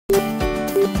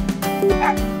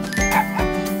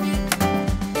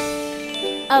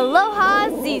Aloha,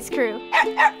 ag-agzcrew.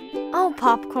 Oh,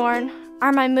 Popcorn,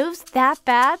 are my moves that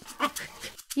bad?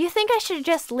 You think I should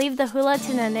just leave the hula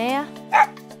to Nanea?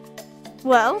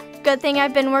 Well, good thing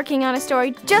I've been working on a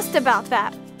story just about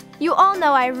that. You all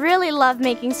know I really love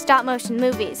making stop-motion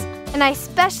movies, and I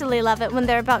especially love it when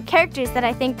they're about characters that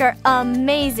I think are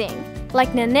amazing, like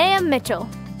Nanea Mitchell.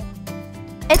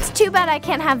 It's too bad I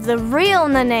can't have the real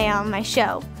Nanea on my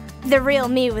show, the real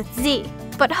me with Z,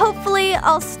 but hopefully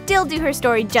I'll still do her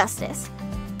story justice.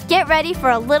 Get ready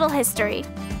for a little history,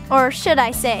 or should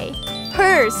I say,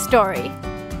 her story.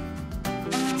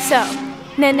 So,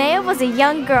 Nanea was a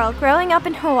young girl growing up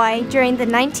in Hawaii during the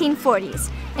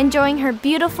 1940s, enjoying her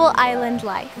beautiful island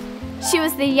life. She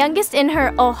was the youngest in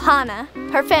her ohana,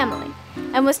 her family,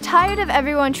 and was tired of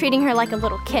everyone treating her like a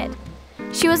little kid.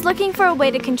 She was looking for a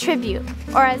way to contribute,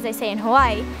 or as they say in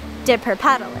Hawaii, dip her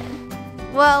paddle in.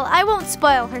 Well, I won't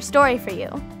spoil her story for you,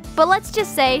 but let's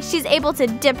just say she's able to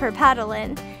dip her paddle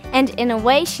in, and in a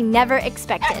way she never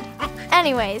expected.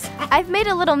 Anyways, I've made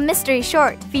a little mystery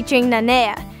short featuring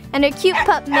Nanea and her cute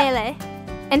pup Mele,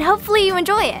 and hopefully you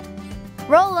enjoy it.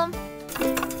 Roll 'em!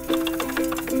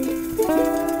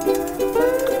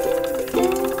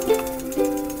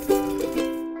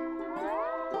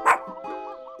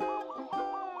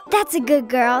 That's a good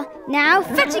girl. Now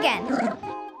fetch again.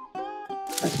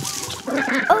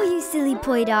 Oh, you silly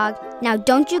boy dog. Now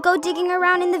don't you go digging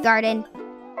around in the garden.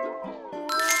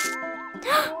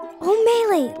 Oh,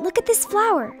 Mele, look at this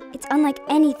flower. It's unlike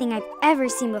anything I've ever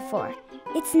seen before.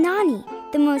 It's Nani,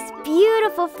 the most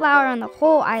beautiful flower on the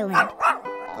whole island.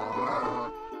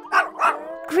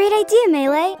 Great idea,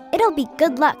 Mele. It'll be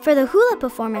good luck for the hula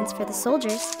performance for the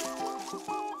soldiers.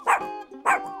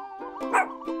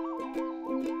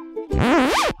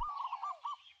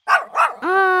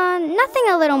 Nothing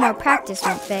a little more practice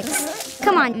won't fix.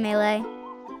 Come on, Mele.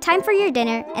 Time for your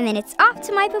dinner, and then it's off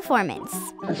to my performance.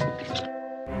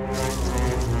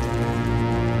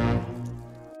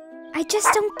 I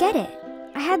just don't get it.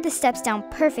 I had the steps down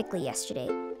perfectly yesterday,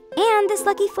 and this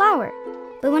lucky flower.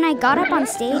 But when I got up on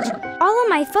stage, all of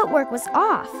my footwork was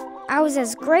off. I was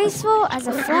as graceful as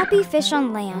a flappy fish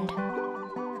on land.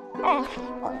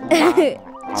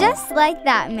 Just like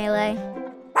that, Mele.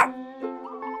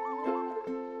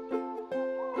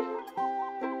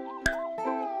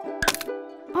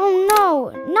 Oh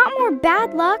no, not more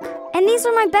bad luck. And these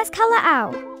are my best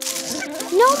kala'au.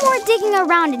 No more digging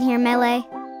around in here, Mele.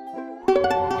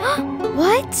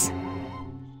 What?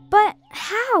 But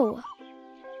how?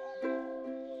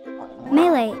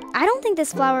 Mele, I don't think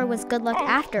this flower was good luck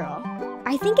after all.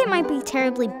 I think it might be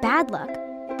terribly bad luck.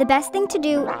 The best thing to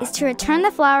do is to return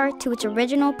the flower to its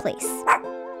original place.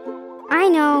 I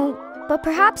know, but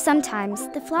perhaps sometimes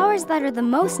the flowers that are the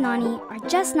most Nani are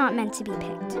just not meant to be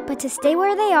picked, but to stay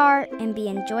where they are and be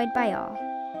enjoyed by all.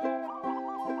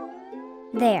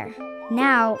 There.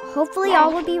 Now, hopefully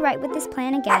all will be right with this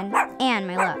plan again, and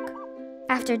my luck.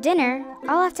 After dinner,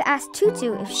 I'll have to ask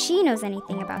Tutu if she knows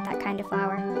anything about that kind of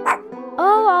flower.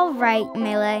 Oh, all right,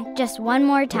 Mele. Just one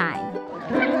more time.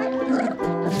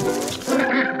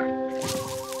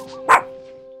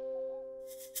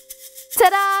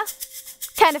 Ta-da!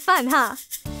 Kind of fun, huh?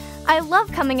 I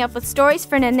love coming up with stories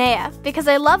for Nanea because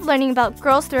I love learning about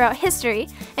girls throughout history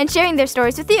and sharing their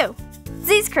stories with you.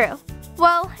 ag-agzcrew.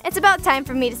 Well, it's about time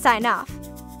for me to sign off.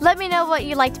 Let me know what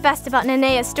you liked best about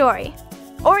Nanea's story.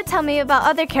 Or tell me about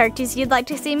other characters you'd like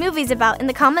to see movies about in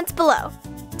the comments below.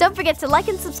 Don't forget to like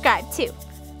and subscribe too.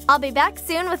 I'll be back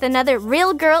soon with another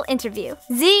Real Girl interview.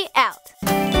 Z out!